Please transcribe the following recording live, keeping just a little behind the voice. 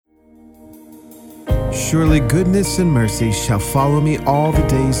Surely goodness and mercy shall follow me all the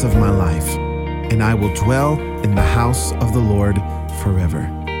days of my life, and I will dwell in the house of the Lord forever.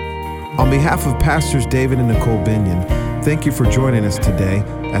 On behalf of Pastors David and Nicole Binion, thank you for joining us today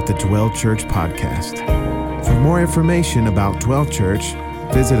at the Dwell Church podcast. For more information about Dwell Church,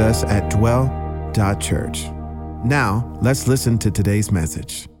 visit us at dwell.church. Now, let's listen to today's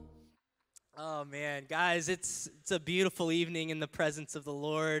message. Oh man, guys, it's a beautiful evening in the presence of the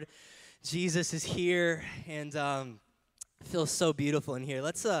Lord. Jesus is here, and it feels so beautiful in here.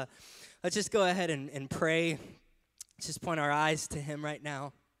 Let's just go ahead and pray. Let's just point our eyes to Him right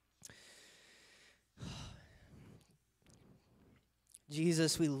now.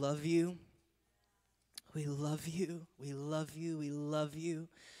 Jesus, we love you. We love you. We love you. We love you.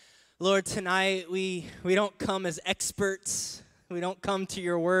 Lord, tonight we don't come as experts. We don't come to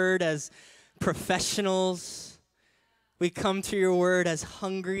your word as professionals. We come to your word as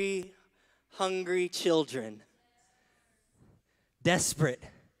hungry children. Desperate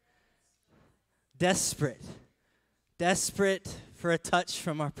for a touch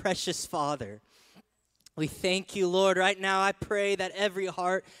from our precious Father. We thank you, Lord. Right now, I pray that every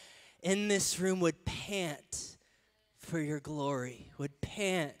heart in this room would pant for your glory, would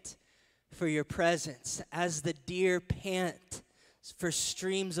pant for your presence. As the deer pant for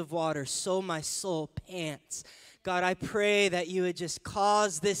streams of water, so my soul pants. God, I pray that you would just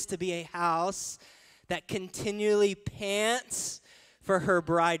cause this to be a house that continually pants for her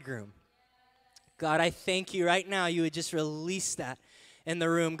bridegroom. God, I thank you right now you would just release that in the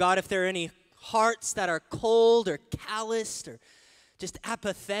room. God, if there are any hearts that are cold or calloused or just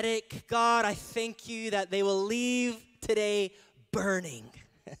apathetic, God, I thank you that they will leave today burning.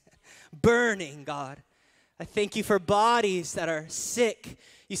 Burning, God. I thank you for bodies that are sick.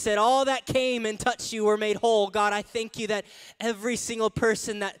 You said all that came and touched you were made whole. God, I thank you that every single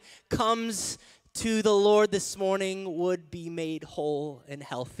person that comes to the Lord this morning would be made whole and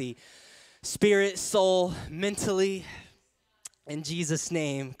healthy. Spirit, soul, mentally, in Jesus'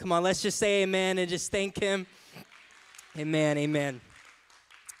 name. Come on, let's just say amen and just thank him. Amen, amen.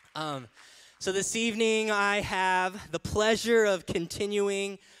 So this evening I have the pleasure of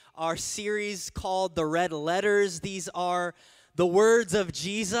continuing our series called The Red Letters. These are the words of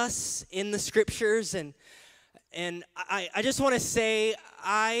Jesus in the scriptures. And I just want to say,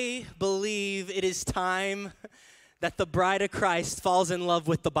 I believe it is time that the bride of Christ falls in love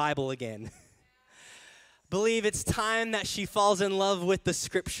with the Bible again. Believe it's time that she falls in love with the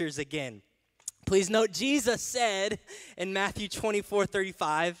scriptures again. Please note, Jesus said in Matthew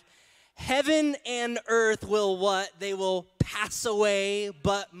 24:35, heaven and earth will what? They will pass away,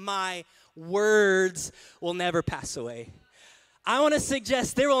 but my words will never pass away. I want to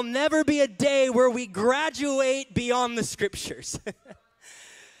suggest there will never be a day where we graduate beyond the scriptures.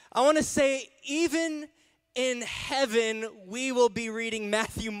 I want to say even in heaven, we will be reading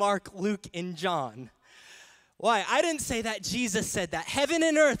Matthew, Mark, Luke, and John. Why? I didn't say that. Jesus said that. Heaven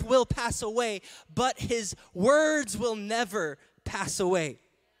and earth will pass away, but his words will never pass away.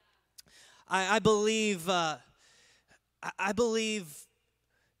 I believe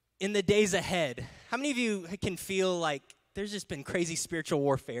in the days ahead. How many of you can feel like there's just been crazy spiritual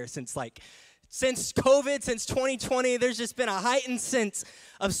warfare since COVID, since 2020, there's just been a heightened sense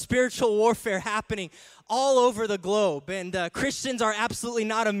of spiritual warfare happening all over the globe. And Christians are absolutely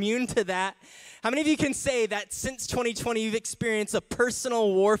not immune to that. How many of you can say that since 2020, you've experienced a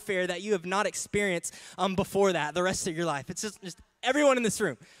personal warfare that you have not experienced before that, the rest of your life? It's just everyone in this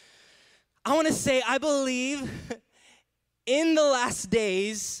room. I want to say, I believe in the last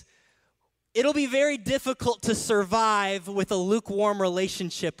days, it'll be very difficult to survive with a lukewarm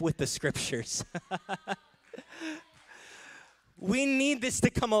relationship with the scriptures. We need this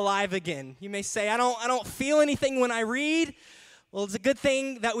to come alive again. You may say, I don't feel anything when I read. Well, it's a good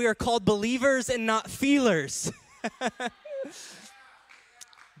thing that we are called believers and not feelers.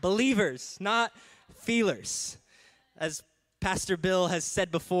 Believers, not feelers. As Pastor Bill has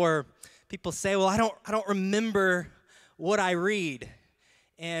said before, people say, well, I don't remember what I read.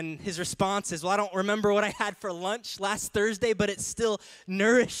 And his response is, well, I don't remember what I had for lunch last Thursday, but it still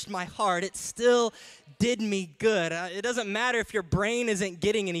nourished my heart. It still did me good. It doesn't matter if your brain isn't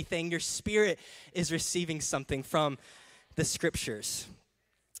getting anything. Your spirit is receiving something from the scriptures.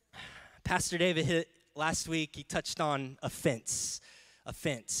 Pastor David hit last week. He touched on offense,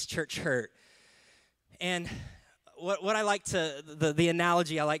 church hurt. And what I like to, the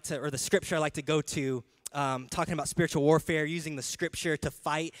analogy I like to, or the scripture I like to go to talking about spiritual warfare, using the scripture to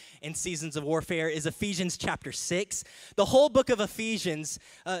fight in seasons of warfare, is Ephesians chapter 6. The whole book of Ephesians,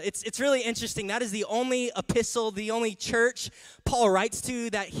 it's really interesting. That is the only epistle, the only church Paul writes to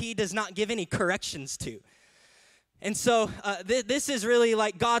that he does not give any corrections to. And so this is really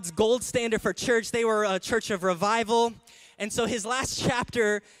like God's gold standard for church. They were a church of revival. And so his last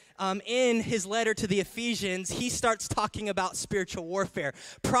chapter, in his letter to the Ephesians, he starts talking about spiritual warfare,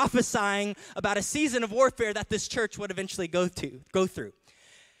 prophesying about a season of warfare that this church would eventually go through.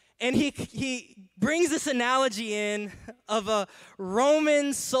 And he brings this analogy in of a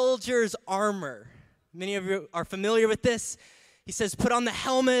Roman soldier's armor. Many of you are familiar with this. He says, put on the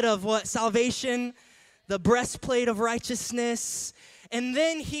helmet of what? Salvation, the breastplate of righteousness. And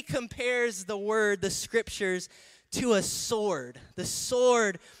then he compares the word, the scriptures, to a sword, the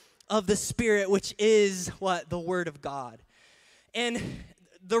sword of the Spirit, which is what? The Word of God. And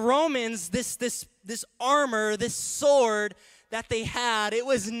the Romans, this armor, this sword that they had, it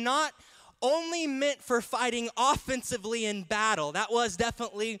was not only meant for fighting offensively in battle. That was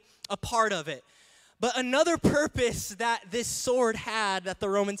definitely a part of it. But another purpose that this sword had, that the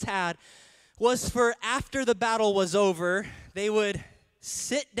Romans had, was for after the battle was over, they would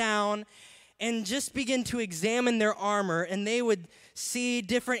sit down and just begin to examine their armor, and they would see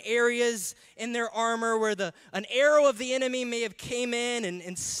different areas in their armor where an arrow of the enemy may have came in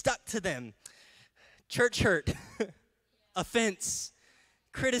and stuck to them. Church hurt, offense,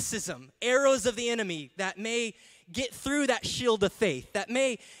 criticism, arrows of the enemy that may get through that shield of faith, that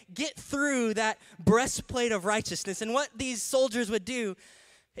may get through that breastplate of righteousness. And what these soldiers would do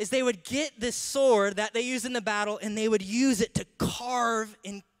is they would get this sword that they use in the battle, and they would use it to carve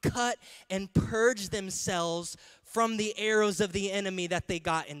and cut and purge themselves from the arrows of the enemy that they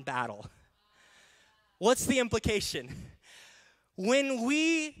got in battle. What's the implication? When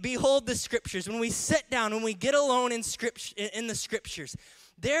we behold the scriptures, when we sit down, when we get alone in the scriptures,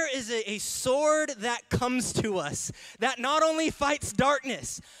 there is a sword that comes to us that not only fights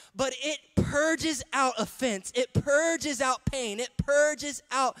darkness, but it purges out offense, it purges out pain, it purges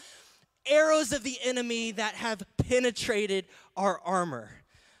out arrows of the enemy that have penetrated our armor.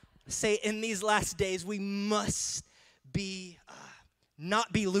 Say, in these last days, we must be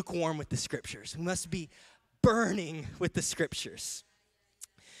not be lukewarm with the scriptures. We must be burning with the scriptures.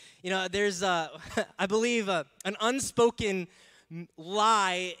 You know, there's, I believe, an unspoken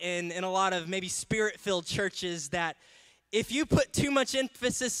lie in a lot of maybe spirit-filled churches that if you put too much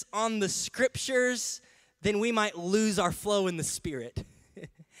emphasis on the scriptures, then we might lose our flow in the spirit.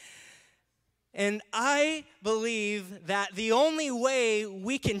 And I believe that the only way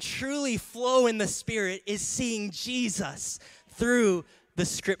we can truly flow in the Spirit is seeing Jesus through the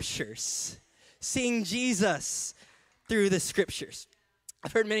Scriptures. Seeing Jesus through the Scriptures.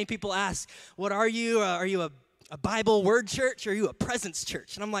 I've heard many people ask, what are you? Are you a Bible word church, or are you a presence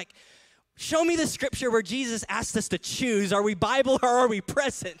church? And I'm like, show me the scripture where Jesus asked us to choose. Are we Bible or are we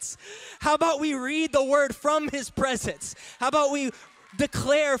presence? How about we read the word from his presence? How about we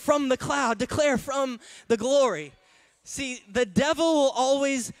declare from the cloud, declare from the glory? See, the devil will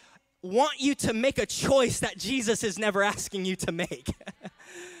always want you to make a choice that Jesus is never asking you to make.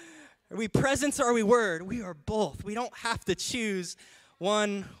 Are we presence or are we word? We are both. We don't have to choose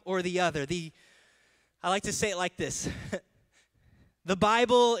one or the other. I like to say it like this. The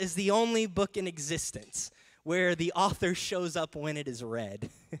Bible is the only book in existence where the author shows up when it is read.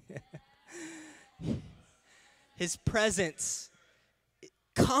 His presence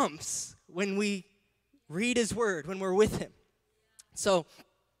comes when we read his word, when we're with him. So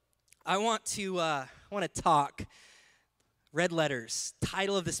I want to talk, red letters.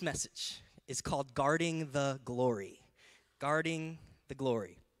 Title of this message is called Guarding the Glory. Guarding the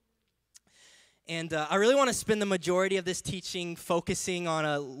Glory. And I really want to spend the majority of this teaching focusing on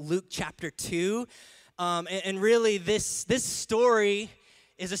Luke chapter 2. And really this story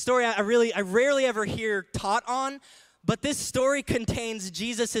is a story I rarely ever hear taught on. But this story contains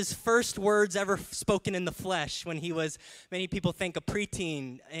Jesus' first words ever spoken in the flesh when he was, many people think, a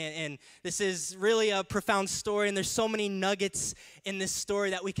preteen. And this is really a profound story, and there's so many nuggets in this story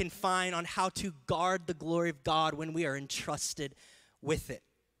that we can find on how to guard the glory of God when we are entrusted with it.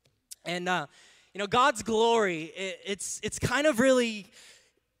 And, God's glory, it's kind of really,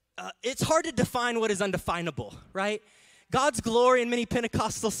 it's hard to define what is undefinable, right? God's glory in many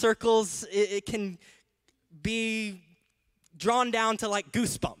Pentecostal circles, it can be drawn down to like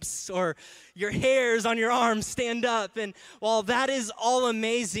goosebumps, or your hairs on your arms stand up. And while that is all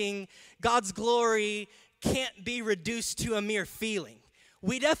amazing, God's glory can't be reduced to a mere feeling.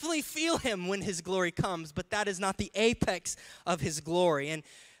 We definitely feel him when his glory comes, but that is not the apex of his glory. And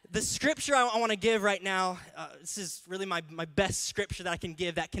the scripture I want to give right now, this is really my best scripture that I can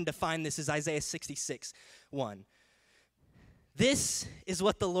give that can define this, is Isaiah 66:1. This is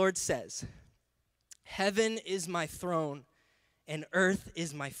what the Lord says. Heaven is my throne, and earth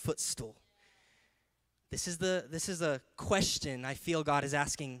is my footstool. This is a question I feel God is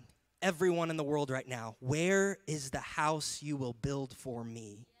asking everyone in the world right now. Where is the house you will build for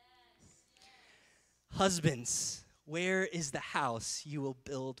me? Yes. Husbands, where is the house you will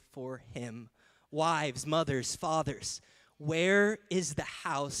build for him? Wives, mothers, fathers, where is the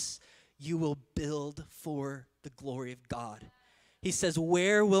house you will build for the glory of God? He says,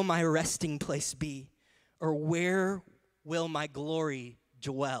 where will my resting place be? Or where will my glory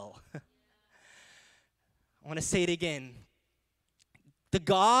dwell? I want to say it again. The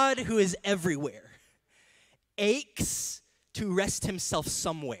God who is everywhere aches to rest himself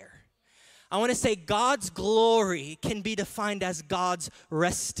somewhere. I want to say God's glory can be defined as God's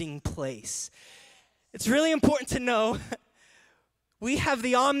resting place. It's really important to know we have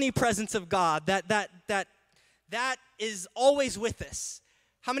the omnipresence of God, that is always with us.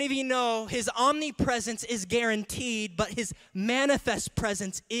 How many of you know his omnipresence is guaranteed, but his manifest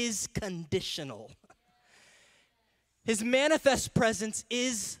presence is conditional? His manifest presence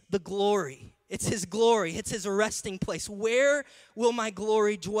is the glory. It's his glory. It's his resting place. Where will my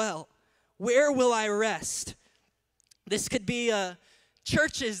glory dwell? Where will I rest? This could be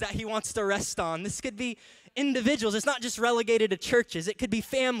churches that he wants to rest on. This could be individuals. It's not just relegated to churches. It could be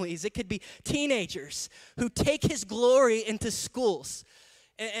families. It could be teenagers who take his glory into schools.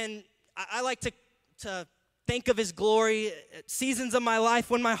 And I like to think of his glory at seasons of my life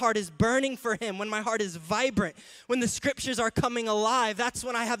when my heart is burning for him, when my heart is vibrant, when the scriptures are coming alive. That's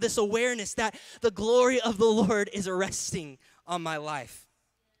when I have this awareness that the glory of the Lord is resting on my life.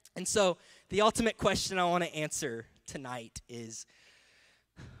 And so the ultimate question I want to answer tonight is,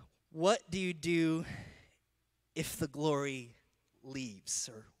 what do you do if the glory leaves?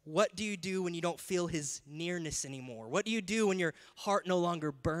 Or what do you do when you don't feel his nearness anymore? What do you do when your heart no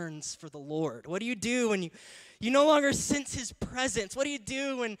longer burns for the Lord? What do you do when you no longer sense his presence? What do you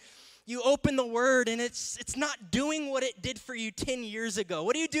do when you open the word and it's not doing what it did for you 10 years ago?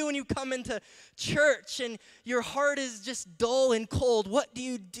 What do you do when you come into church and your heart is just dull and cold? What do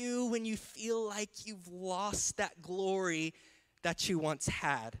you do when you feel like you've lost that glory that you once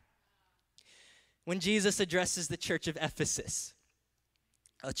had? When Jesus addresses the church of Ephesus,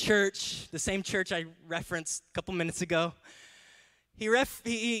 a church, the same church I referenced a couple minutes ago, he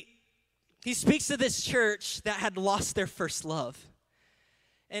speaks to this church that had lost their first love.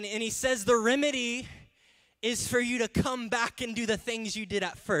 And he says the remedy is for you to come back and do the things you did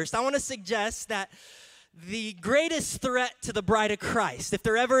at first. I want to suggest that the greatest threat to the bride of Christ, if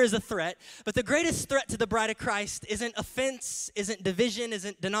there ever is a threat, but the greatest threat to the bride of Christ isn't offense, isn't division,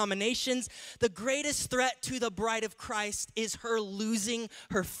 isn't denominations. The greatest threat to the bride of Christ is her losing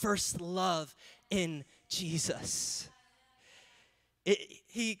her first love in Jesus.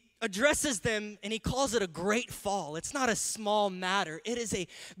 He addresses them and he calls it a great fall. It's not a small matter. It is a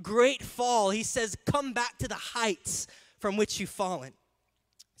great fall. He says, come back to the heights from which you've fallen.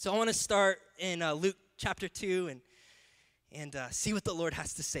 So I want to start in Luke chapter 2 and see what the Lord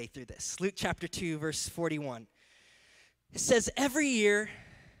has to say through this. Luke chapter 2, verse 41. It says, every year,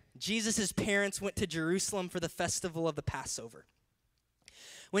 Jesus' parents went to Jerusalem for the festival of the Passover.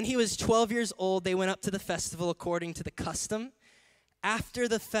 When he was 12 years old, they went up to the festival according to the custom. After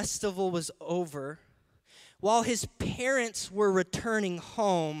the festival was over, while his parents were returning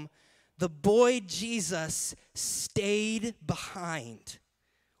home, the boy Jesus stayed behind.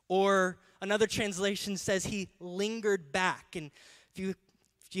 Or another translation says he lingered back. And if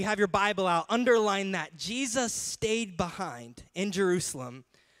you have your Bible out, underline that. Jesus stayed behind in Jerusalem,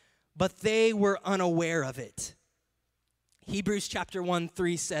 but they were unaware of it. Hebrews chapter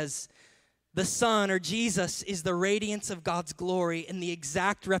 1:3 says, the Son, or Jesus, is the radiance of God's glory and the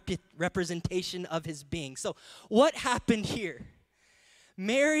exact representation of his being. So what happened here?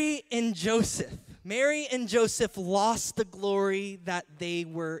 Mary and Joseph lost the glory that they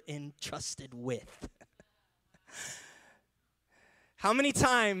were entrusted with. How many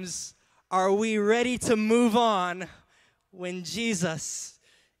times are we ready to move on when Jesus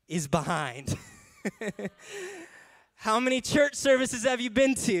is behind? How many church services have you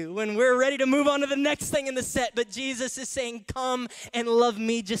been to when we're ready to move on to the next thing in the set, but Jesus is saying, come and love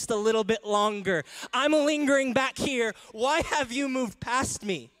me just a little bit longer. I'm lingering back here. Why have you moved past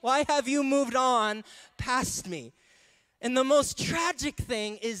me? Why have you moved on past me? And the most tragic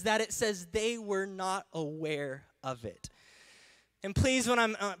thing is that it says they were not aware of it. And please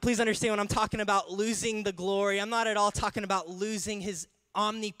understand when I'm talking about losing the glory, I'm not at all talking about losing his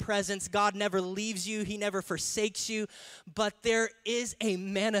omnipresence. God never leaves you. He never forsakes you. But there is a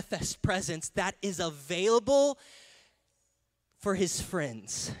manifest presence that is available for his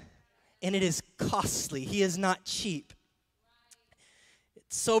friends. And it is costly. He is not cheap.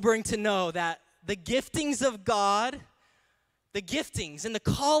 It's sobering to know that the giftings of God, the giftings and the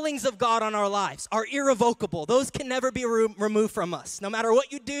callings of God on our lives are irrevocable. Those can never be removed from us. No matter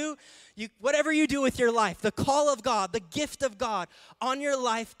what you do, whatever you do with your life, the call of God, the gift of God on your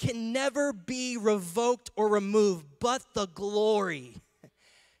life can never be revoked or removed, but the glory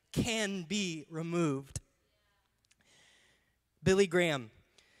can be removed. Billy Graham,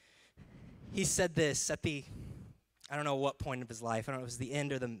 he said this at I don't know what point of his life. I don't know if it was the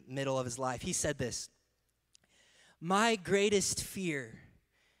end or the middle of his life. He said this: "My greatest fear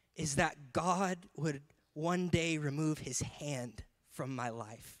is that God would one day remove his hand from my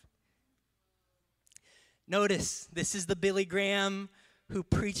life." Notice, this is the Billy Graham who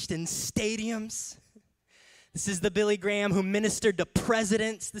preached in stadiums. This is the Billy Graham who ministered to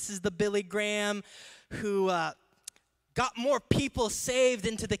presidents. This is the Billy Graham who got more people saved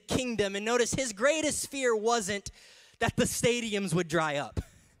into the kingdom. And notice, his greatest fear wasn't that the stadiums would dry up.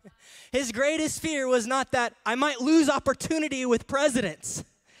 His greatest fear was not that I might lose opportunity with presidents.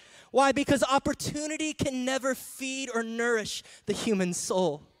 Why? Because opportunity can never feed or nourish the human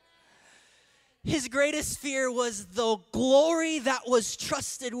soul. His greatest fear was the glory that was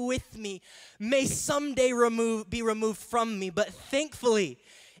trusted with me may someday be removed from me. But thankfully,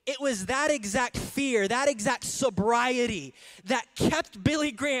 it was that exact fear, that exact sobriety that kept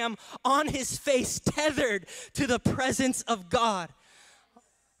Billy Graham on his face, tethered to the presence of God.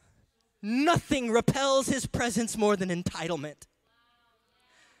 Nothing repels his presence more than entitlement.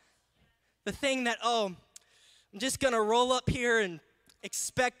 The thing that, I'm just going to roll up here and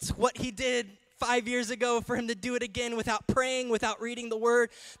expect what he did 5 years ago for him to do it again without praying, without reading the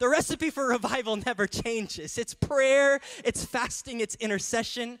word. The recipe for revival never changes. It's prayer, it's fasting, it's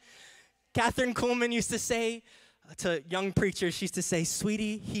intercession. Catherine Kuhlman used to say to young preachers, she used to say,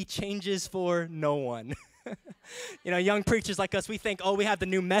 "Sweetie, he changes for no one." Young preachers like us, we think, we have the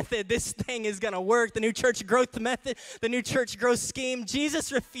new method. This thing is going to work. The new church growth method, the new church growth scheme.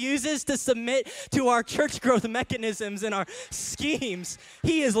 Jesus refuses to submit to our church growth mechanisms and our schemes.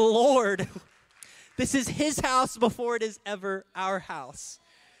 He is Lord. This is his house before it is ever our house.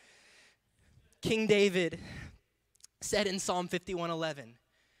 King David said in Psalm 51:11,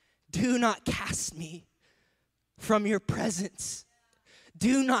 "Do not cast me from your presence.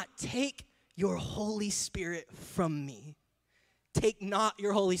 Do not take your Holy Spirit from me." Take not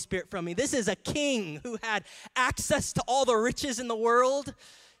your Holy Spirit from me. This is a king who had access to all the riches in the world.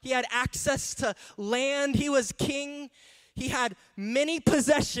 He had access to land. He was king. He had many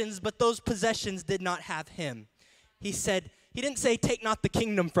possessions, but those possessions did not have him. He didn't say, "Take not the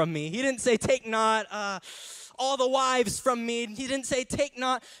kingdom from me." He didn't say, "Take not all the wives from me." He didn't say, "Take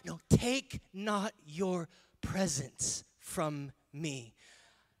not." No, "Take not your presence from me."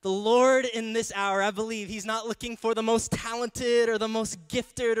 The Lord in this hour, I believe, he's not looking for the most talented or the most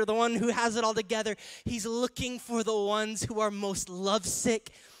gifted or the one who has it all together. He's looking for the ones who are most lovesick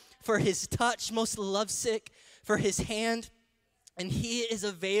for his touch, most lovesick for his hand. And he is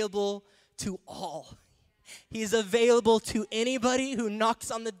available to all. He is available to anybody who knocks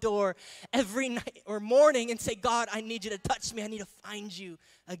on the door every night or morning and say, "God, I need you to touch me. I need to find you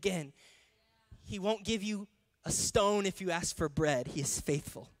again." He won't give you a stone if you ask for bread. He is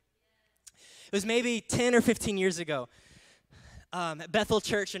faithful. It was maybe 10 or 15 years ago at Bethel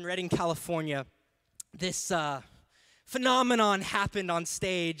Church in Redding, California. This phenomenon happened on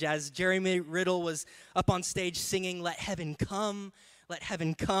stage as Jeremy Riddle was up on stage singing, "Let heaven come, let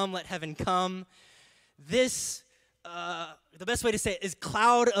heaven come, let heaven come." This, the best way to say it is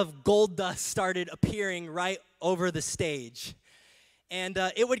cloud of gold dust started appearing right over the stage. And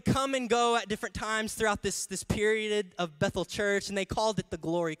it would come and go at different times throughout this period of Bethel Church, and they called it the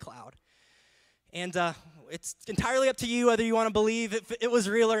glory cloud. And it's entirely up to you whether you want to believe if it was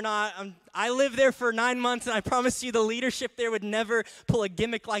real or not. I lived there for 9 months, and I promise you the leadership there would never pull a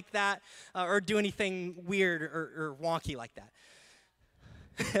gimmick like that or do anything weird or wonky like that.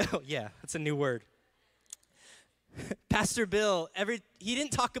 Yeah, that's a new word. Pastor Bill, he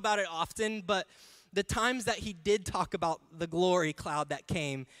didn't talk about it often, but the times that he did talk about the glory cloud that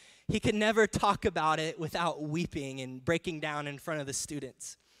came, he could never talk about it without weeping and breaking down in front of the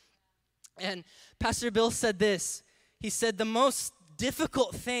students. And Pastor Bill said this. He said the most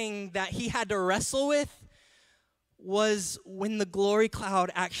difficult thing that he had to wrestle with was when the glory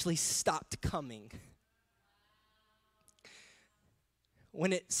cloud actually stopped coming.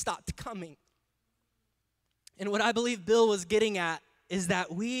 When it stopped coming. And what I believe Bill was getting at is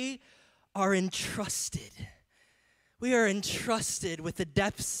that we are entrusted. We are entrusted with the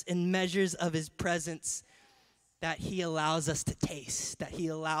depths and measures of his presence that he allows us to taste, that he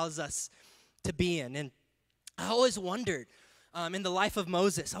allows us to be in. And I always wondered, in the life of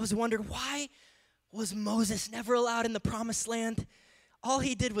Moses, I always wondered, why was Moses never allowed in the promised land? All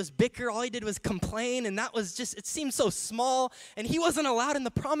he did was bicker, all he did was complain, and that was just, it seemed so small, and he wasn't allowed in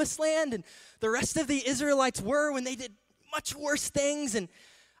the promised land, and the rest of the Israelites were when they did much worse things. And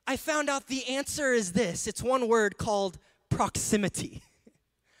I found out the answer is this. It's one word called proximity.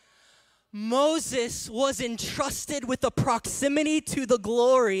 Moses was entrusted with a proximity to the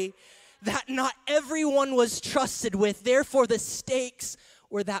glory that not everyone was trusted with. Therefore, the stakes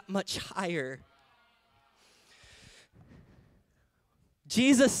were that much higher.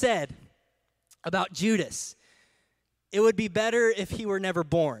 Jesus said about Judas, it would be better if he were never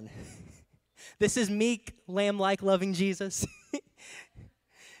born. This is meek, lamb-like loving Jesus.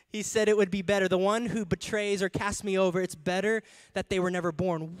 He said it would be better. The one who betrays or casts me over, it's better that they were never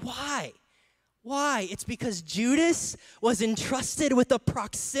born. Why? Why? It's because Judas was entrusted with a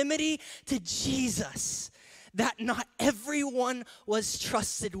proximity to Jesus that not everyone was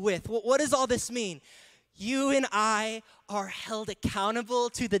trusted with. What does all this mean? You and I are held accountable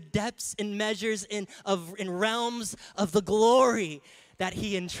to the depths and measures in realms of the glory that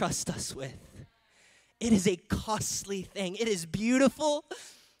he entrusts us with. It is a costly thing. It is beautiful,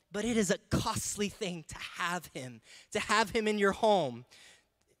 but it is a costly thing to have him in your home,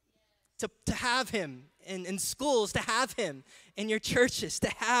 to have him in schools, to have him in your churches, to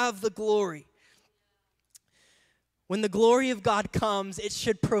have the glory. When the glory of God comes, it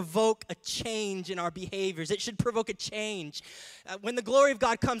should provoke a change in our behaviors. It should provoke a change. When the glory of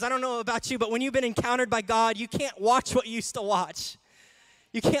God comes, I don't know about you, but when you've been encountered by God, you can't watch what you used to watch.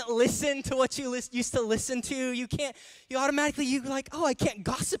 You can't listen to what you used to listen to. You automatically, you're like, oh, I can't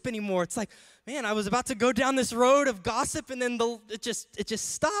gossip anymore. It's like, man, I was about to go down this road of gossip, and then it just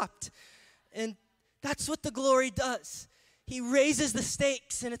stopped. And that's what the glory does. He raises the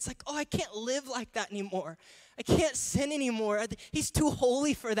stakes, and it's like, oh, I can't live like that anymore. I can't sin anymore. He's too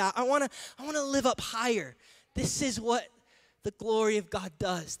holy for that. I want to live up higher. This is what the glory of God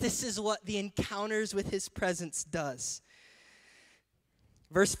does. This is what the encounters with his presence does.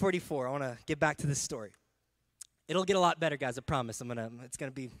 Verse 44, I want to get back to this story. It'll get a lot better, guys, I promise. It's going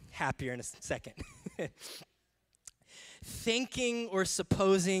to be happier in a second. Thinking or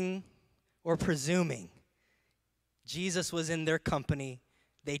supposing or presuming Jesus was in their company,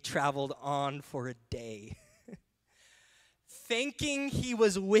 they traveled on for a day. Thinking he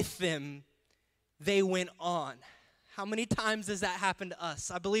was with them, they went on. How many times does that happen to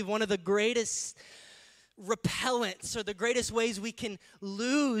us? I believe one of the greatest repellents or the greatest ways we can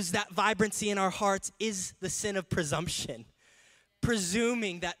lose that vibrancy in our hearts is the sin of presumption.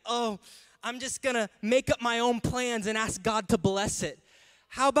 Presuming that, oh, I'm just going to make up my own plans and ask God to bless it.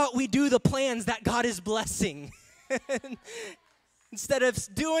 How about we do the plans that God is blessing? Instead of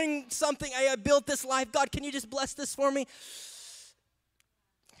doing something, I built this life. God, can you just bless this for me?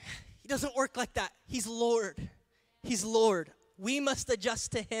 He doesn't work like that. He's Lord. He's Lord. We must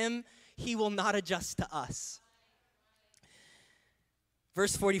adjust to him. He will not adjust to us.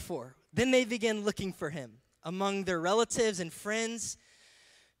 Verse 44, then they began looking for him among their relatives and friends.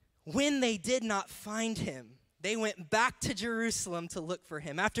 When they did not find him, they went back to Jerusalem to look for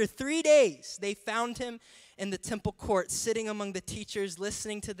him. After 3 days, they found him in the temple court, sitting among the teachers,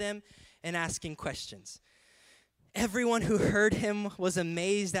 listening to them and asking questions. Everyone who heard him was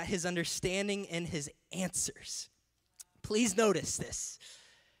amazed at his understanding and his answers. Please notice this.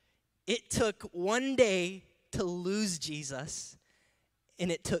 It took 1 day to lose Jesus,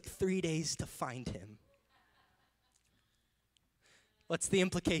 and it took 3 days to find him. What's the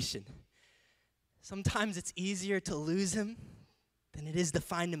implication? Sometimes it's easier to lose him than it is to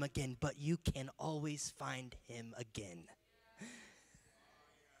find him again, but you can always find him again.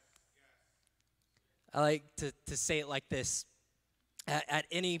 I like to say it like this. At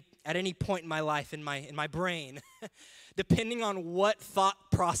any point in my life, in my brain, depending on what thought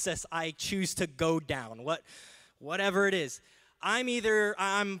process I choose to go down, whatever it is,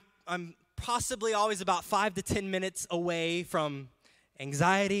 I'm possibly always about 5 to 10 minutes away from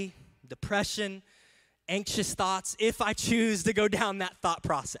anxiety, depression, anxious thoughts, if I choose to go down that thought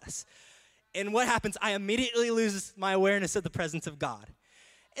process. And what happens? I immediately lose my awareness of the presence of God.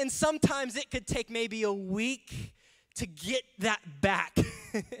 And sometimes it could take maybe a week to get that back.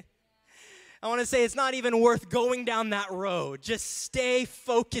 I want to say it's not even worth going down that road. Just stay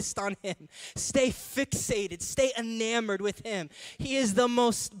focused on him. Stay fixated. Stay enamored with him. He is the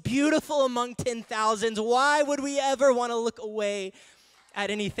most beautiful among 10,000s. Why would we ever want to look away at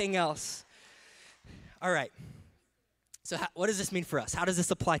anything else. All right. So what does this mean for us? How does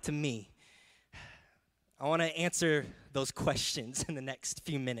this apply to me? I want to answer those questions in the next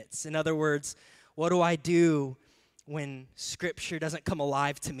few minutes. In other words, what do I do when Scripture doesn't come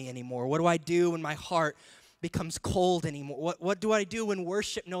alive to me anymore? What do I do when my heart becomes cold anymore? What do I do when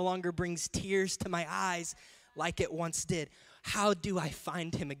worship no longer brings tears to my eyes like it once did? How do I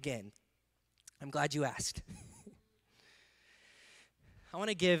find him again? I'm glad you asked. I want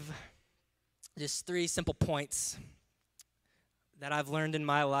to give just 3 simple points that I've learned in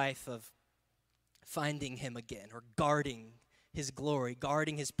my life of finding him again, or guarding his glory,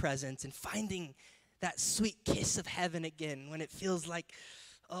 guarding his presence, and finding that sweet kiss of heaven again when it feels like,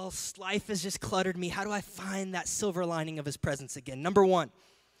 oh, life has just cluttered me. How do I find that silver lining of his presence again? Number 1,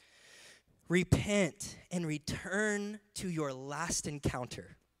 repent and return to your last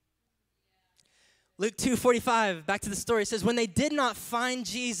encounter. Luke 2:45, back to the story, it says, when they did not find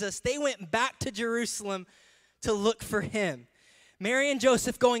Jesus, they went back to Jerusalem to look for him. Mary and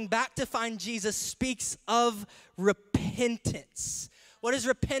Joseph going back to find Jesus speaks of repentance. What is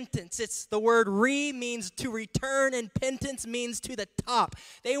repentance? It's the word means to return, and pentance means to the top.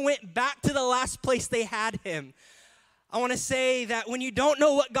 They went back to the last place they had him. I want to say that when you don't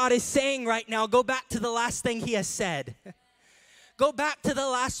know what God is saying right now, go back to the last thing he has said. Go back to the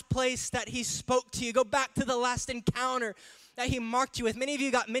last place that he spoke to you. Go back to the last encounter that he marked you with. Many of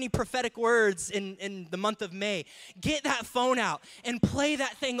you got many prophetic words in the month of May. Get that phone out and play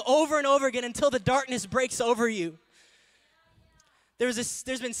that thing over and over again until the darkness breaks over you. There's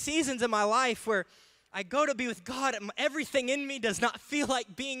been seasons in my life where I go to be with God, and everything in me does not feel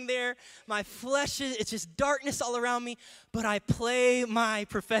like being there. My flesh, it's just darkness all around me, but I play my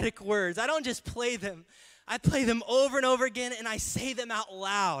prophetic words. I don't just play them. I play them over and over again, and I say them out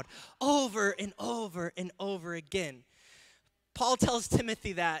loud over and over and over again. Paul tells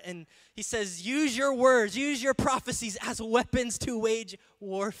Timothy that, and he says, use your words, use your prophecies as weapons to wage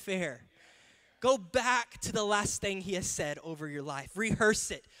warfare. Go back to the last thing he has said over your life.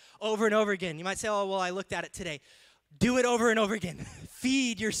 Rehearse it over and over again. You might say, oh, well, I looked at it today. Do it over and over again.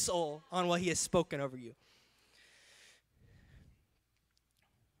 Feed your soul on what he has spoken over you.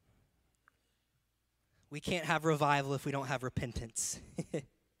 We can't have revival if we don't have repentance.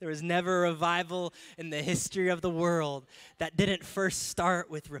 There was never a revival in the history of the world that didn't first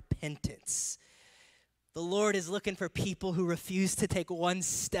start with repentance. The Lord is looking for people who refuse to take one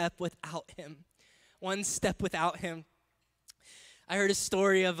step without him. One step without him. I heard a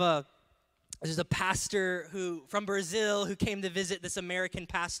story of there's a pastor from Brazil who came to visit this American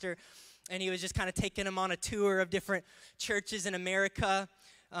pastor, and he was just kind of taking him on a tour of different churches in America.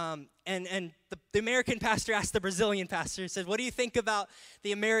 And the American pastor asked the Brazilian pastor, he said, what do you think about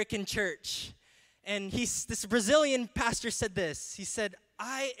the American church? And this Brazilian pastor said this. He said,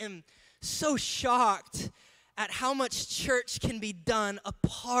 I am so shocked at how much church can be done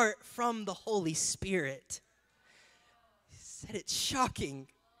apart from the Holy Spirit. He said it's shocking.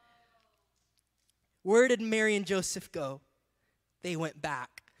 Where did Mary and Joseph go? They went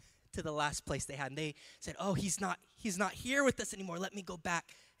back to the last place they had. And they said, oh, he's not here with us anymore. Let me go back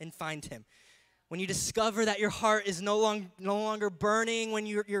and find him. When you discover that your heart is no longer burning, when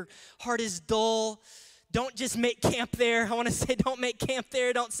your heart is dull, don't just make camp there. I want to say don't make camp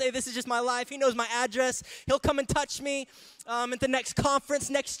there. Don't say this is just my life. He knows my address. He'll come and touch me at the next conference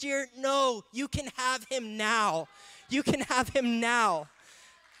next year. No, you can have him now. You can have him now.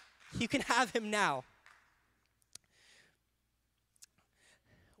 You can have him now.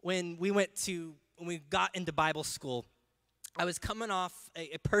 When we got into Bible school, I was coming off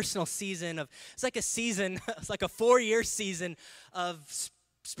a personal season it's like a 4-year season of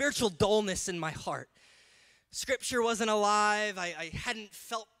spiritual dullness in my heart. Scripture wasn't alive. I hadn't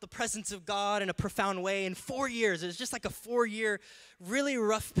felt the presence of God in a profound way in 4 years. It was just like a 4-year, really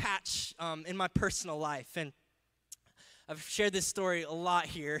rough patch in my personal life. And I've shared this story a lot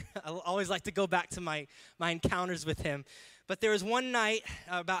here. I always like to go back to my encounters with him. But there was one night,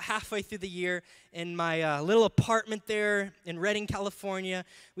 about halfway through the year, in my little apartment there in Redding, California.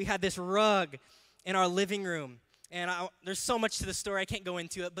 We had this rug in our living room. And there's so much to the story, I can't go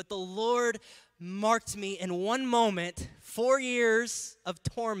into it. But the Lord marked me in one moment. 4 years of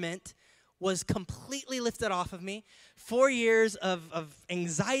torment was completely lifted off of me. 4 years of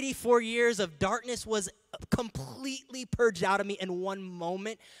anxiety, 4 years of darkness was completely purged out of me in one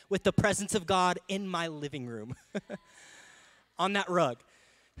moment with the presence of God in my living room on that rug.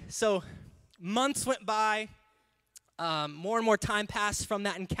 So months went by. More and more time passed from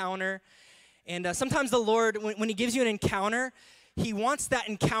that encounter. And sometimes the Lord, when he gives you an encounter, he wants that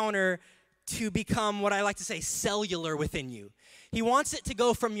encounter to become what I like to say cellular within you. He wants it to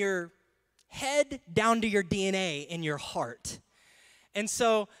go from your head down to your DNA in your heart. And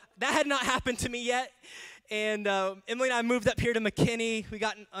so that had not happened to me yet. And Emily and I moved up here to McKinney. We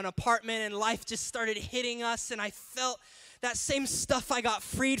got an apartment, and life just started hitting us. And I felt that same stuff I got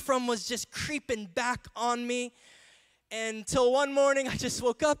freed from was just creeping back on me. Until one morning, I just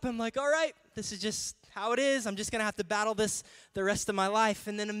woke up. I'm like, all right, this is just how it is. I'm just going to have to battle this the rest of my life.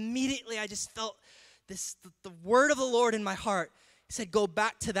 And then immediately, I just felt the word of the Lord in my heart. He said, go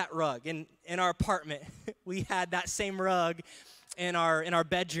back to that rug. In our apartment, we had that same rug in our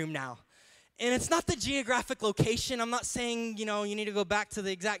bedroom now. And it's not the geographic location. I'm not saying, you need to go back to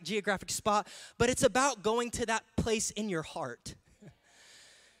the exact geographic spot, but it's about going to that place in your heart.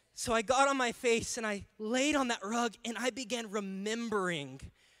 So I got on my face and I laid on that rug and I began remembering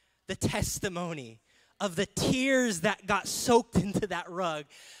the testimony of the tears that got soaked into that rug,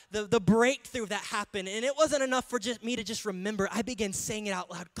 the breakthrough that happened. And it wasn't enough for me to just remember. I began saying it out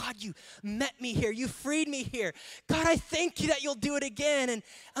loud. God, you met me here. You freed me here. God, I thank you that you'll do it again. And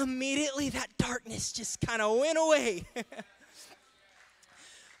immediately that darkness just kind of went away.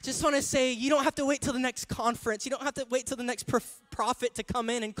 Just want to say, you don't have to wait till the next conference. You don't have to wait till the next prophet to come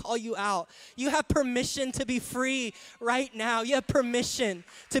in and call you out. You have permission to be free right now. You have permission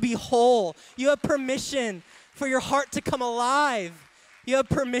to be whole. You have permission for your heart to come alive. You have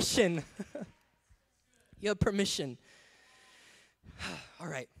permission. You have permission. All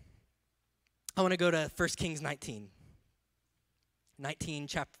right. I want to go to 1 Kings 19. 19,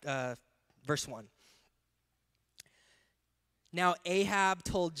 verse 1. Now Ahab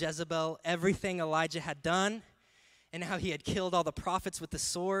told Jezebel everything Elijah had done and how he had killed all the prophets with the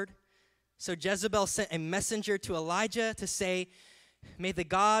sword. So Jezebel sent a messenger to Elijah to say, may the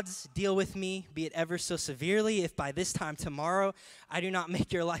gods deal with me, be it ever so severely, if by this time tomorrow I do not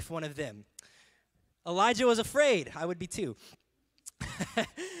make your life one of them. Elijah was afraid, I would be too,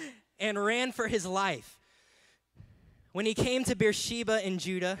 and ran for his life. When he came to Beersheba in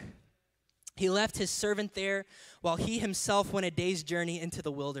Judah, he left his servant there while he himself went a day's journey into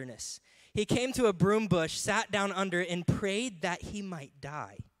the wilderness. He came to a broom bush, sat down under it, and prayed that he might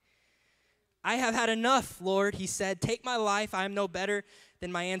die. I have had enough, Lord, he said. Take my life. I am no better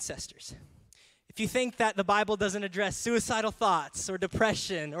than my ancestors. If you think that the Bible doesn't address suicidal thoughts or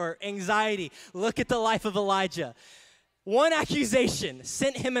depression or anxiety, look at the life of Elijah. One accusation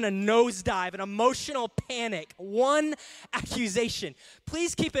sent him in a nosedive, an emotional panic. One accusation.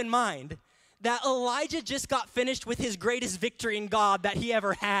 Please keep in mind that Elijah just got finished with his greatest victory in God that he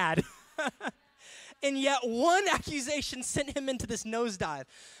ever had. And yet one accusation sent him into this nosedive.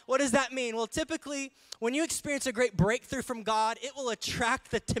 What does that mean? Well, typically, when you experience a great breakthrough from God, it will attract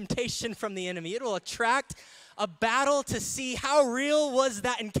the temptation from the enemy. It will attract a battle to see how real was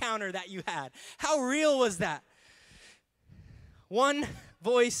that encounter that you had. How real was that? One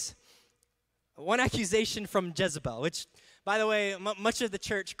voice, one accusation from Jezebel, which, by the way, much of the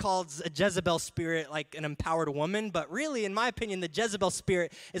church calls a Jezebel spirit like an empowered woman, but really, in my opinion, the Jezebel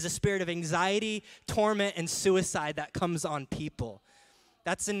spirit is a spirit of anxiety, torment, and suicide that comes on people.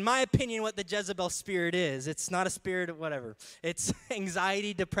 That's, in my opinion, what the Jezebel spirit is. It's not a spirit of whatever. It's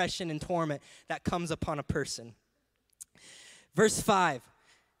anxiety, depression, and torment that comes upon a person. Verse 5,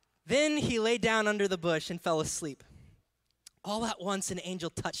 then he lay down under the bush and fell asleep. All at once, an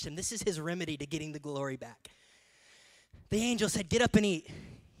angel touched him. This is his remedy to getting the glory back. The angel said, get up and eat.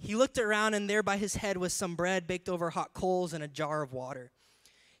 He looked around, and there by his head was some bread baked over hot coals and a jar of water.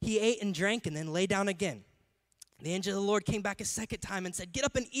 He ate and drank and then lay down again. The angel of the Lord came back a second time and said, get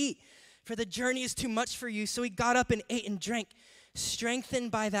up and eat, for the journey is too much for you. So he got up and ate and drank.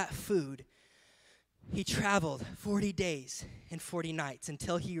 Strengthened by that food, he traveled 40 days and 40 nights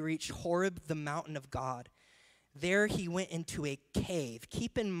until he reached Horeb, the mountain of God. There he went into a cave.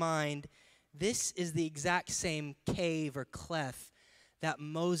 Keep in mind, this is the exact same cave or cleft that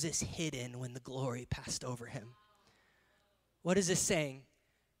Moses hid in when the glory passed over him. What is this saying?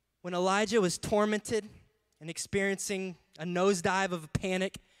 When Elijah was tormented and experiencing a nosedive of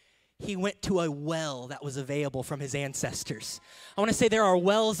panic, he went to a well that was available from his ancestors. I want to say there are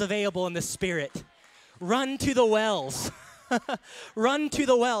wells available in the Spirit. Run to the wells. Run to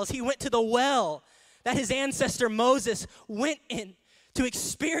the wells. He went to the well that his ancestor Moses went in to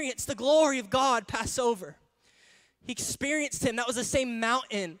experience the glory of God pass over. He experienced him. That was the same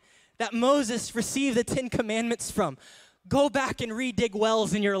mountain that Moses received the 10 Commandments from. Go back and redig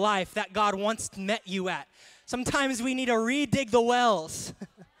wells in your life that God once met you at. Sometimes we need to redig the wells.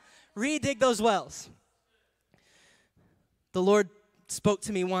 Redig those wells. The Lord spoke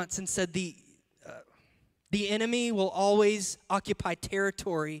to me once and said, the enemy will always occupy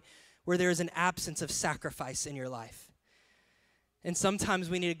territory where there is an absence of sacrifice in your life. And sometimes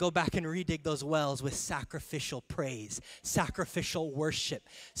we need to go back and redig those wells with sacrificial praise, sacrificial worship,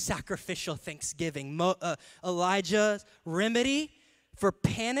 sacrificial thanksgiving. Elijah's remedy for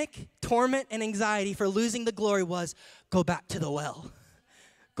panic, torment, and anxiety for losing the glory was go back to the well.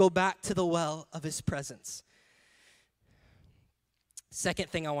 Go back to the well of his presence. Second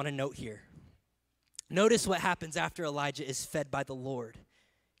thing I want to note here. Notice what happens after Elijah is fed by the Lord.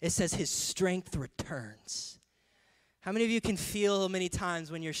 It says his strength returns. How many of you can feel many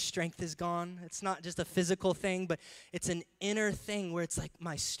times when your strength is gone? It's not just a physical thing, but it's an inner thing where it's like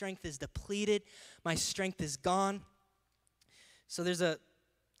my strength is depleted, my strength is gone. So there's a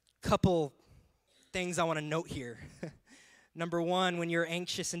couple things I want to note here. Number one, when you're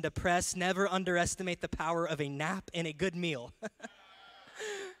anxious and depressed, never underestimate the power of a nap and a good meal.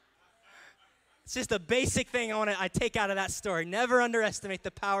 It's just a basic thing I take out of that story. Never underestimate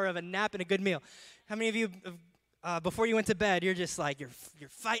the power of a nap and a good meal. How many of you before you went to bed, you're just like, you're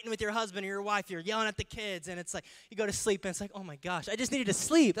fighting with your husband or your wife, you're yelling at the kids, and it's like, you go to sleep, and it's like, oh my gosh, I just needed to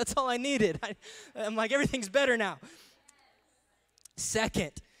sleep. That's all I needed. I'm like, everything's better now.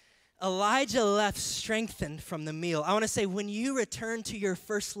 Second, Elijah left strengthened from the meal. I want to say, when you return to your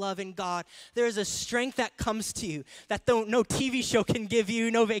first love in God, there is a strength that comes to you that no TV show can give you,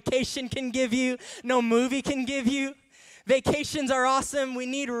 no vacation can give you, no movie can give you. Vacations are awesome. We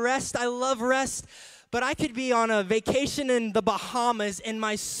need rest. I love rest. But I could be on a vacation in the Bahamas and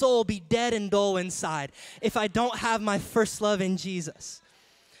my soul be dead and dull inside if I don't have my first love in Jesus.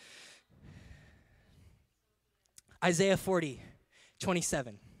 Isaiah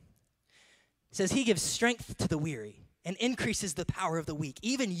 40:27 says, he gives strength to the weary and increases the power of the weak.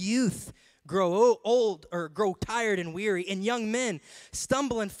 Even youth grow old or grow tired and weary, and young men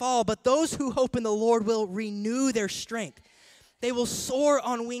stumble and fall. But those who hope in the Lord will renew their strength. They will soar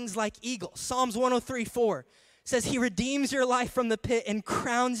on wings like eagles. Psalms 103:4 says, he redeems your life from the pit and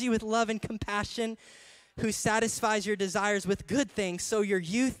crowns you with love and compassion, who satisfies your desires with good things, so your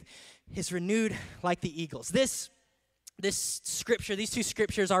youth is renewed like the eagles. This scripture, these two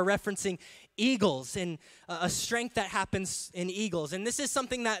scriptures are referencing eagles and a strength that happens in eagles. And this is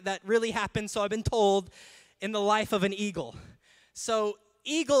something that really happens, so I've been told, in the life of an eagle. So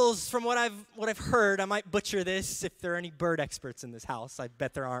eagles, from what I've heard, I might butcher this if there are any bird experts in this house. I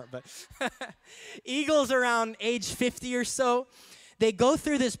bet there aren't, but eagles around age 50 or so, they go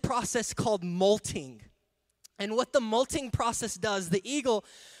through this process called molting. And what the molting process does, the eagle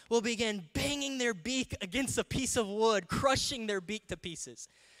will begin banging their beak against a piece of wood, crushing their beak to pieces.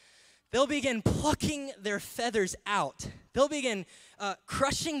 They'll begin plucking their feathers out. They'll begin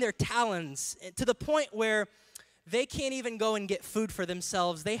crushing their talons to the point where they can't even go and get food for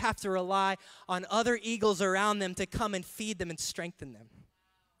themselves. They have to rely on other eagles around them to come and feed them and strengthen them.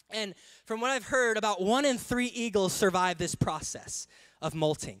 And from what I've heard, about 1 in 3 eagles survive this process of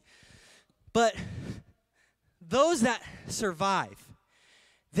molting. But those that survive,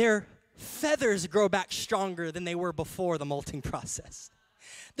 their feathers grow back stronger than they were before the molting process.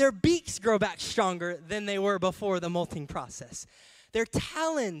 Their beaks grow back stronger than they were before the molting process. Their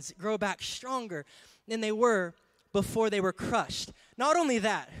talons grow back stronger than they were before they were crushed. Not only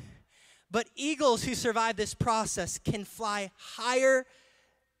that, but eagles who survive this process can fly higher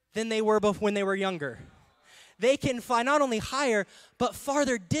than they were when they were younger. They can fly not only higher, but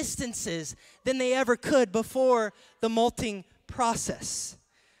farther distances than they ever could before the molting process.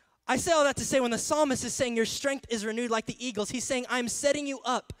 I say all that to say, when the psalmist is saying your strength is renewed like the eagles, he's saying, I'm setting you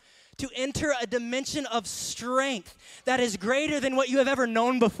up to enter a dimension of strength that is greater than what you have ever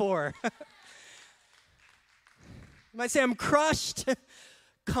known before. You might say, I'm crushed.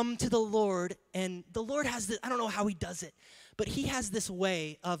 Come to the Lord. And the Lord has this, I don't know how he does it, but he has this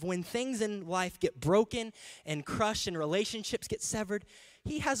way of when things in life get broken and crushed and relationships get severed,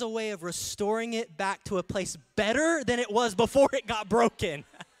 he has a way of restoring it back to a place better than it was before it got broken.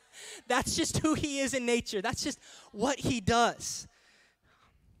 That's just who he is in nature. That's just what he does.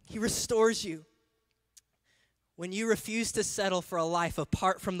 He restores you. When you refuse to settle for a life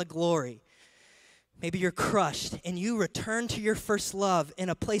apart from the glory, maybe you're crushed and you return to your first love in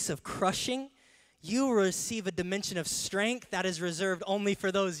a place of crushing, you will receive a dimension of strength that is reserved only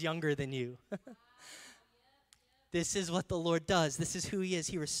for those younger than you. This is what the Lord does. This is who he is.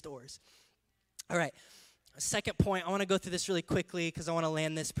 He restores. All right. Second point, I want to go through this really quickly because I want to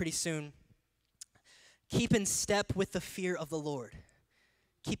land this pretty soon. Keep in step with the fear of the Lord.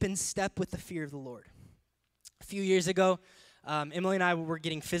 Keep in step with the fear of the Lord. A few years ago, Emily and I were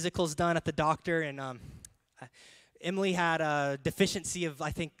getting physicals done at the doctor, and Emily had a deficiency of,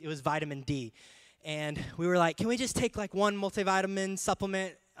 I think it was vitamin D. And we were like, can we just take like one multivitamin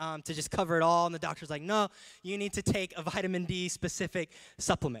supplement to just cover it all. And the doctor's like, no, you need to take a vitamin D specific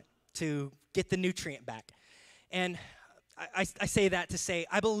supplement to get the nutrient back. And I say that to say,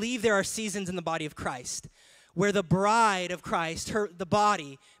 I believe there are seasons in the body of Christ where the bride of Christ, the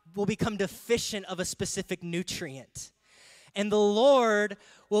body, will become deficient of a specific nutrient. And the Lord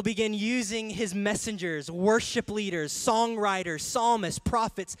will begin using his messengers, worship leaders, songwriters, psalmists,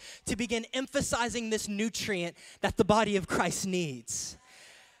 prophets, to begin emphasizing this nutrient that the body of Christ needs.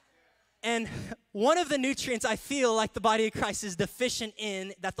 And one of the nutrients I feel like the body of Christ is deficient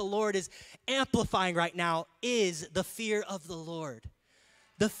in, that the Lord is amplifying right now, is the fear of the Lord.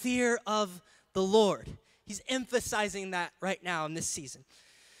 The fear of the Lord. He's emphasizing that right now in this season.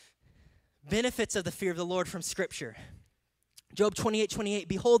 Benefits of the fear of the Lord from Scripture. Job 28:28,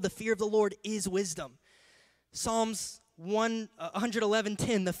 behold, the fear of the Lord is wisdom. Psalms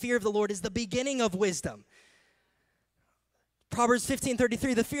 111:10, the fear of the Lord is the beginning of wisdom. Proverbs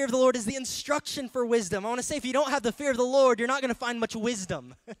 15:33, the fear of the Lord is the instruction for wisdom. I want to say, if you don't have the fear of the Lord, you're not going to find much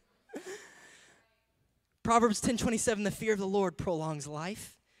wisdom. Proverbs 10:27, the fear of the Lord prolongs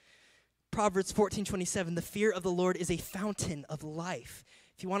life. Proverbs 14:27, the fear of the Lord is a fountain of life.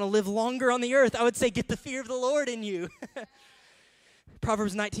 If you want to live longer on the earth, I would say get the fear of the Lord in you.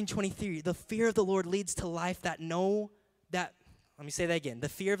 Proverbs 19:23, the fear of the Lord leads to life let me say that again. The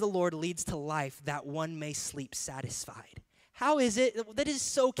fear of the Lord leads to life that one may sleep satisfied. How is it? That is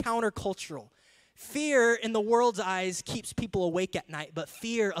so countercultural. Fear in the world's eyes keeps people awake at night, but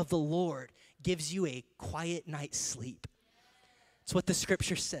fear of the Lord gives you a quiet night's sleep. It's what the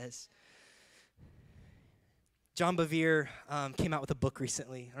scripture says. John Bevere came out with a book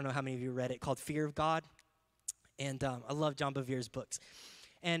recently. I don't know how many of you read it, called Fear of God. And I love John Bevere's books.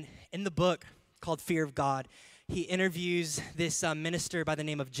 And in the book called Fear of God, he interviews this minister by the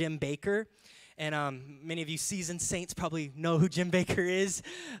name of Jim Bakker. And many of you seasoned saints probably know who Jim Bakker is.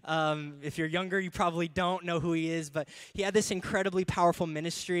 If you're younger, you probably don't know who he is. But he had this incredibly powerful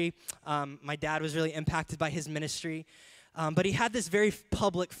ministry. My dad was really impacted by his ministry. But he had this very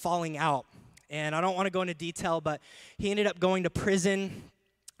public falling out. And I don't want to go into detail, but he ended up going to prison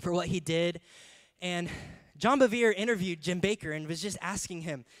for what he did. And John Bevere interviewed Jim Bakker and was just asking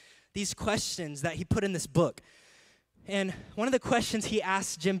him these questions that he put in this book. And one of the questions he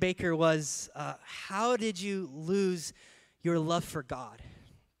asked Jim Bakker was, how did you lose your love for God?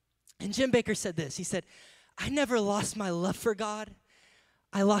 And Jim Bakker said this. He said, I never lost my love for God.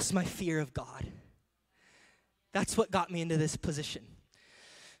 I lost my fear of God. That's what got me into this position.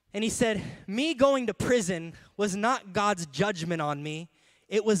 And he said, me going to prison was not God's judgment on me.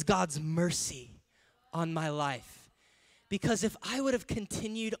 It was God's mercy on my life. Because if I would have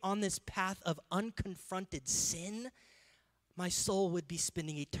continued on this path of unconfronted sin, my soul would be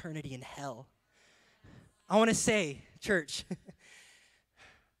spending eternity in hell. I want to say, church,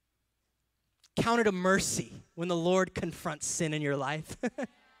 count it a mercy when the Lord confronts sin in your life.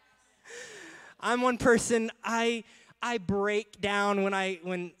 I'm one person, I break down when I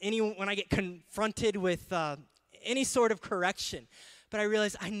get confronted with any sort of correction. But I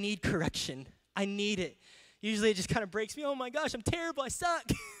realize I need correction. I need it. Usually it just kind of breaks me. Oh my gosh, I'm terrible. I suck.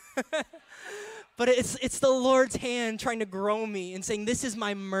 But it's the Lord's hand trying to grow me and saying, this is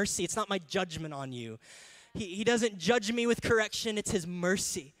my mercy. It's not my judgment on you. He doesn't judge me with correction. It's his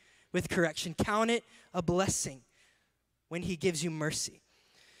mercy with correction. Count it a blessing when he gives you mercy.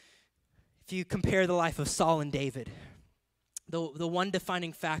 If you compare the life of Saul and David, the one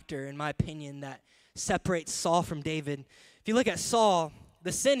defining factor, in my opinion, that separates Saul from David, if you look at Saul,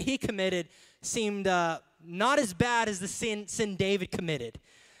 the sin he committed seemed not as bad as the sin David committed.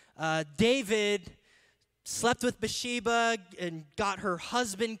 David slept with Bathsheba and got her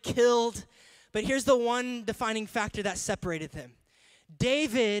husband killed. But here's the one defining factor that separated them.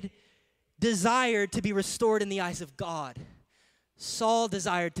 David desired to be restored in the eyes of God. Saul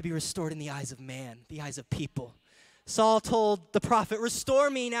desired to be restored in the eyes of man, the eyes of people. Saul told the prophet, restore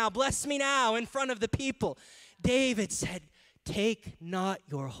me now, bless me now in front of the people. David said, take not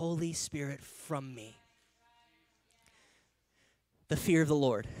your Holy Spirit from me. The fear of the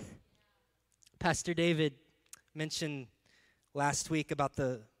Lord. Pastor David mentioned last week about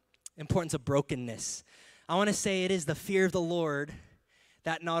the importance of brokenness. I want to say it is the fear of the Lord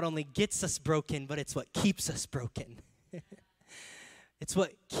that not only gets us broken, but it's what keeps us broken. It's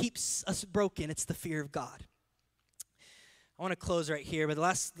what keeps us broken. It's the fear of God. I want to close right here, but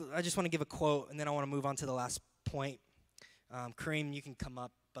I just want to give a quote, and then I want to move on to the last point. Kareem, you can come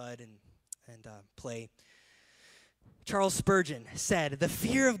up, bud, and play. Charles Spurgeon said, the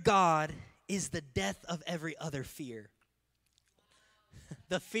fear of God is the death of every other fear.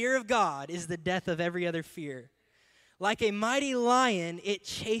 The fear of God is the death of every other fear. Like a mighty lion, it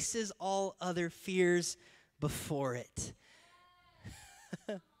chases all other fears before it.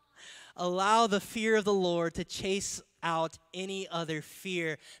 Allow the fear of the Lord to chase out any other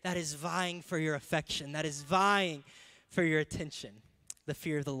fear that is vying for your affection, that is vying for your attention. The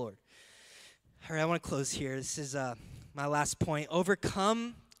fear of the Lord. All right, I want to close here. This is my last point.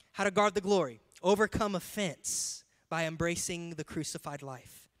 Overcome, how to guard the glory. Overcome offense by embracing the crucified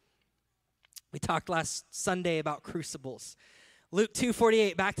life. We talked last Sunday about crucibles. Luke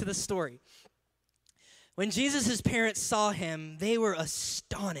 2:48, back to the story. When Jesus' parents saw him, they were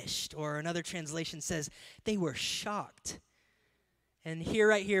astonished, or another translation says they were shocked. And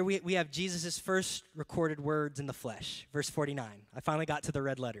right here, we have Jesus' first recorded words in the flesh. Verse 49. I finally got to the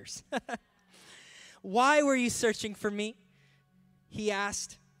red letters. Why were you searching for me? He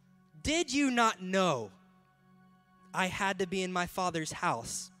asked. Did you not know I had to be in my Father's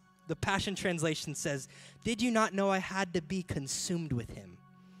house? The Passion Translation says, did you not know I had to be consumed with him?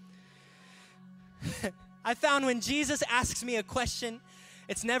 I found when Jesus asks me a question,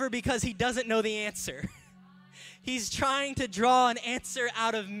 it's never because he doesn't know the answer. He's trying to draw an answer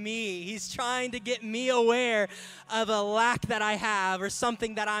out of me. He's trying to get me aware of a lack that I have or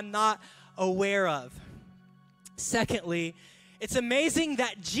something that I'm not aware of. Secondly, it's amazing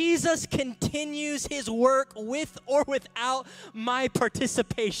that Jesus continues his work with or without my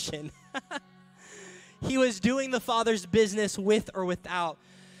participation. He was doing the Father's business with or without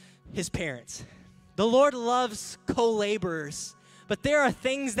his parents. The Lord loves co-laborers, but there are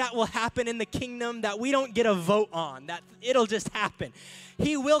things that will happen in the kingdom that we don't get a vote on, that it'll just happen.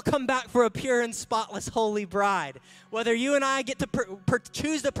 He will come back for a pure and spotless holy bride. Whether you and I get to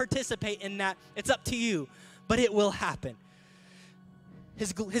choose to participate in that, it's up to you, but it will happen.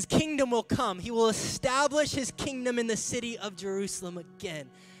 His kingdom will come. He will establish his kingdom in the city of Jerusalem again,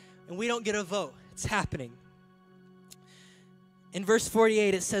 and we don't get a vote. It's happening. In verse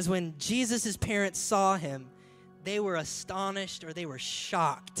 48, it says, when Jesus' parents saw him, they were astonished or they were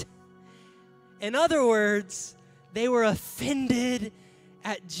shocked. In other words, they were offended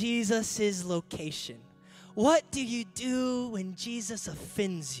at Jesus' location. What do you do when Jesus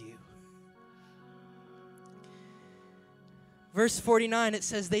offends you? Verse 49, it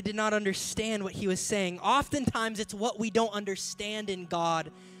says they did not understand what he was saying. Oftentimes, it's what we don't understand in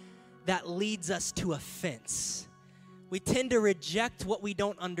God that leads us to offense. We tend to reject what we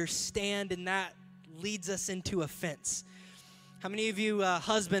don't understand, and that leads us into offense. How many of you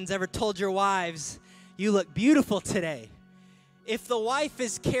husbands ever told your wives, you look beautiful today? If the wife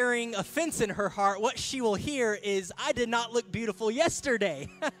is carrying offense in her heart, what she will hear is, I did not look beautiful yesterday.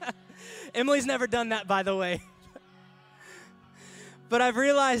 Emily's never done that, by the way. But I've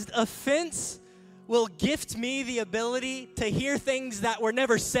realized offense will gift me the ability to hear things that were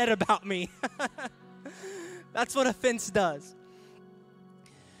never said about me. That's what offense does.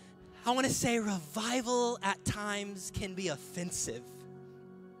 I want to say revival at times can be offensive.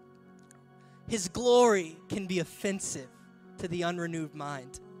 His glory can be offensive to the unrenewed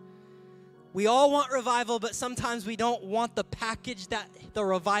mind. We all want revival, but sometimes we don't want the package that the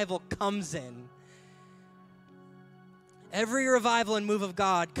revival comes in. Every revival and move of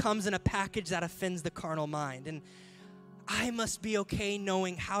God comes in a package that offends the carnal mind. And I must be okay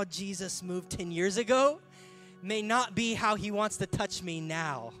knowing how Jesus moved 10 years ago may not be how he wants to touch me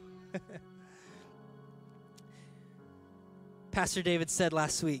now. Pastor David said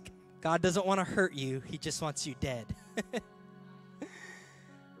last week, God doesn't want to hurt you, he just wants you dead.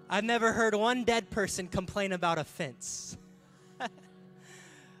 I've never heard one dead person complain about offense.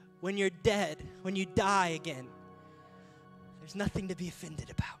 When you're dead, when you die again, there's nothing to be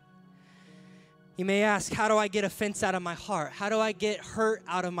offended about. You may ask, how do I get offense out of my heart? How do I get hurt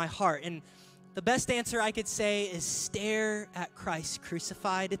out of my heart? And the best answer I could say is stare at Christ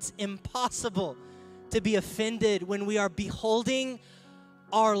crucified. It's impossible to be offended when we are beholding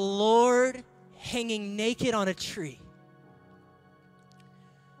our Lord hanging naked on a tree.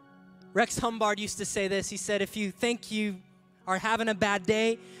 Rex Humbard used to say this. He said, if you think you are having a bad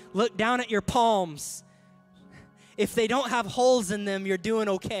day, look down at your palms. If they don't have holes in them, you're doing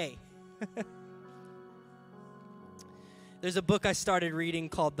okay. There's a book I started reading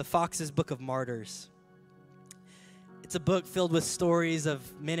called The Fox's Book of Martyrs. It's a book filled with stories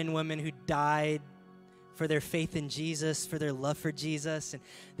of men and women who died for their faith in Jesus, for their love for Jesus. And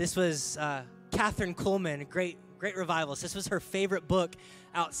this was Catherine Kuhlman, a great revivalist. This was her favorite book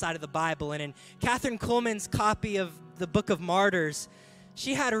outside of the Bible. And in Catherine Kuhlman's copy of the Book of Martyrs,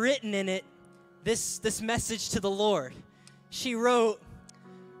 she had written in it this message to the Lord. She wrote,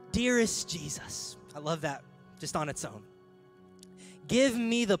 "Dearest Jesus," I love that just on its own. "Give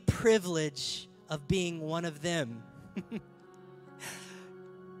me the privilege of being one of them.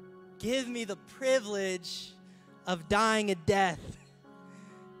 Give me the privilege of dying a death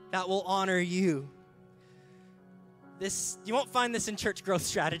that will honor you. You won't find this in church growth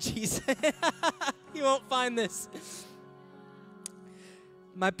strategies. You won't find this.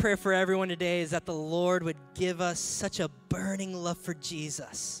 My prayer for everyone today is that the Lord would give us such a burning love for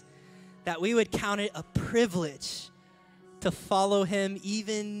Jesus, that we would count it a privilege to follow him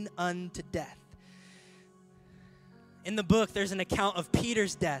even unto death. In the book, there's an account of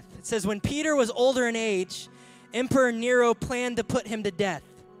Peter's death. It says, when Peter was older in age, Emperor Nero planned to put him to death.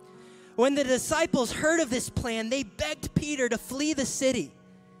 When the disciples heard of this plan, they begged Peter to flee the city.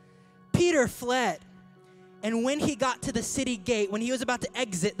 Peter fled, and when he got to the city gate, when he was about to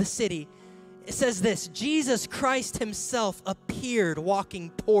exit the city, it says this, Jesus Christ himself appeared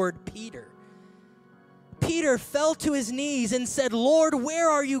walking toward Peter. Peter fell to his knees and said, Lord, where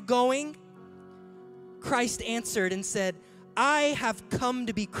are you going? Christ answered and said, I have come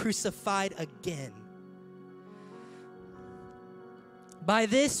to be crucified again. By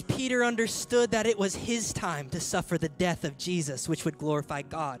this, Peter understood that it was his time to suffer the death of Jesus, which would glorify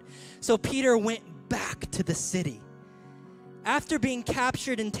God. So Peter went back to the city. After being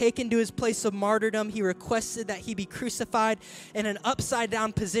captured and taken to his place of martyrdom, he requested that he be crucified in an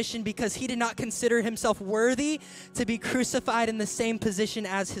upside-down position because he did not consider himself worthy to be crucified in the same position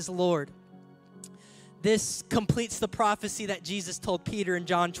as his Lord. This completes the prophecy that Jesus told Peter in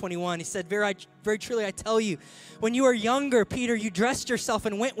John 21. He said, very truly I tell you, when you were younger, Peter, you dressed yourself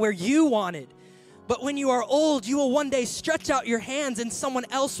and went where you wanted. But when you are old, you will one day stretch out your hands and someone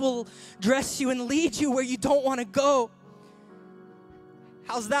else will dress you and lead you where you don't want to go.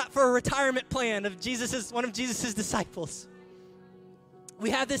 How's that for a retirement plan of one of Jesus's disciples? We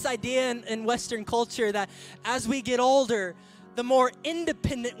have this idea in Western culture that as we get older, the more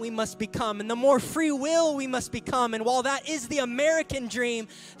independent we must become and the more free will we must become. And while that is the American dream,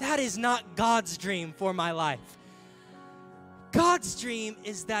 that is not God's dream for my life. God's dream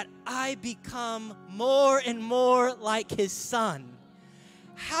is that I become more and more like his son.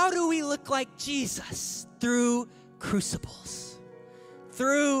 How do we look like Jesus? Through crucibles,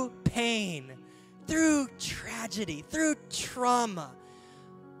 through pain, through tragedy, through trauma.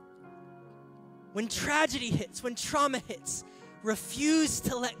 When tragedy hits, when trauma hits, refuse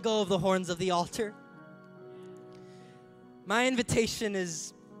to let go of the horns of the altar. My invitation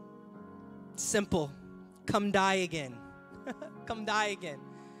is simple. Come die again. Come die again.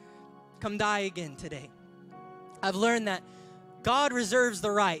 Come die again today. I've learned that God reserves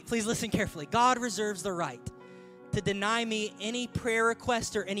the right. Please listen carefully. God reserves the right to deny me any prayer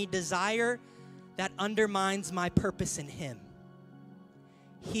request or any desire that undermines my purpose in him.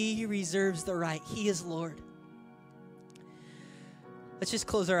 He reserves the right. He is Lord. Let's just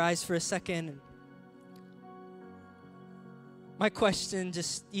close our eyes for a second. My question,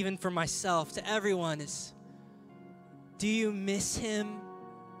 just even for myself, to everyone is, do you miss him?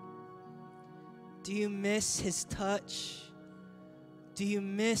 Do you miss his touch? Do you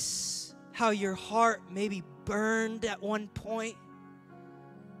miss how your heart maybe burned at one point?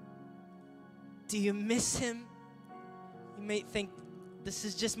 Do you miss him? You may think, this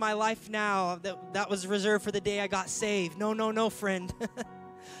is just my life now. That was reserved for the day I got saved. No, friend.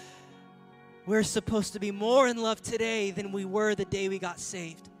 We're supposed to be more in love today than we were the day we got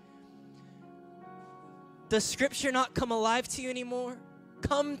saved. Does Scripture not come alive to you anymore?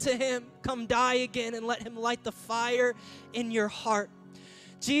 Come to him. Come die again and let him light the fire in your heart.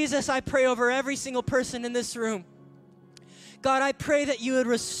 Jesus, I pray over every single person in this room. God, I pray that you would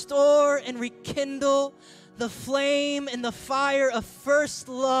restore and rekindle the flame and the fire of first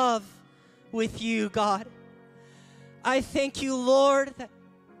love with you, God. I thank you, Lord, that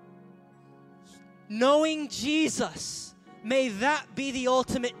knowing Jesus, may that be the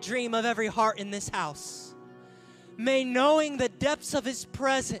ultimate dream of every heart in this house. May knowing the depths of his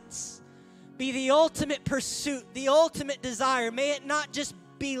presence be the ultimate pursuit, the ultimate desire. May it not just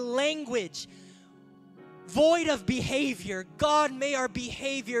be language void of behavior. God, may our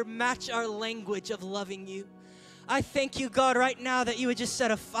behavior match our language of loving you. I thank you, God, right now that you would just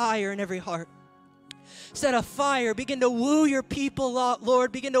set a fire in every heart. Set a fire. Begin to woo your people,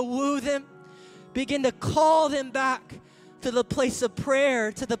 Lord. Begin to woo them. Begin to call them back to the place of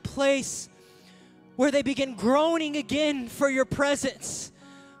prayer, to the place where they begin groaning again for your presence,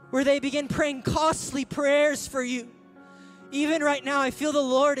 where they begin praying costly prayers for you. Even right now, I feel the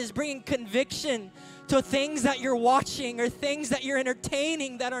Lord is bringing conviction to things that you're watching or things that you're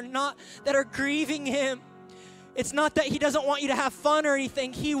entertaining that are grieving him. It's not that he doesn't want you to have fun or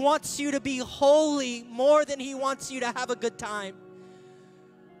anything. He wants you to be holy more than he wants you to have a good time.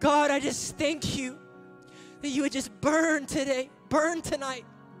 God, I just thank you that you would just burn today, burn tonight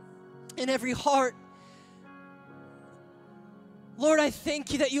in every heart. Lord, I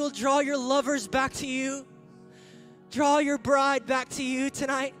thank you that you will draw your lovers back to you. Draw your bride back to you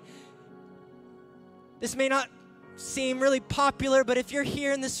tonight. This may not seem really popular, but if you're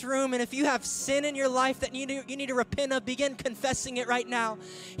here in this room and if you have sin in your life that you need to repent of, begin confessing it right now.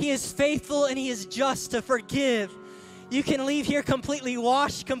 He is faithful and he is just to forgive. You can leave here completely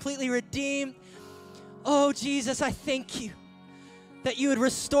washed, completely redeemed. Oh, Jesus, I thank you that you would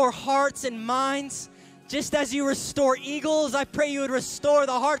restore hearts and minds. Just as you restore eagles, I pray you would restore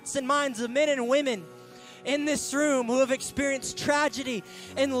the hearts and minds of men and women in this room who have experienced tragedy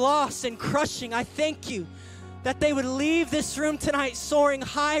and loss and crushing. I thank you that they would leave this room tonight soaring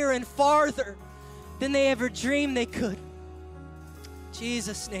higher and farther than they ever dreamed they could. In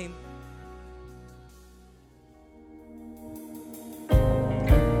Jesus' name.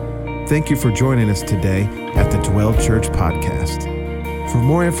 Thank you for joining us today at the Dwell Church podcast. For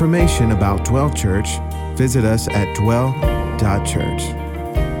more information about Dwell Church, visit us at dwell.church.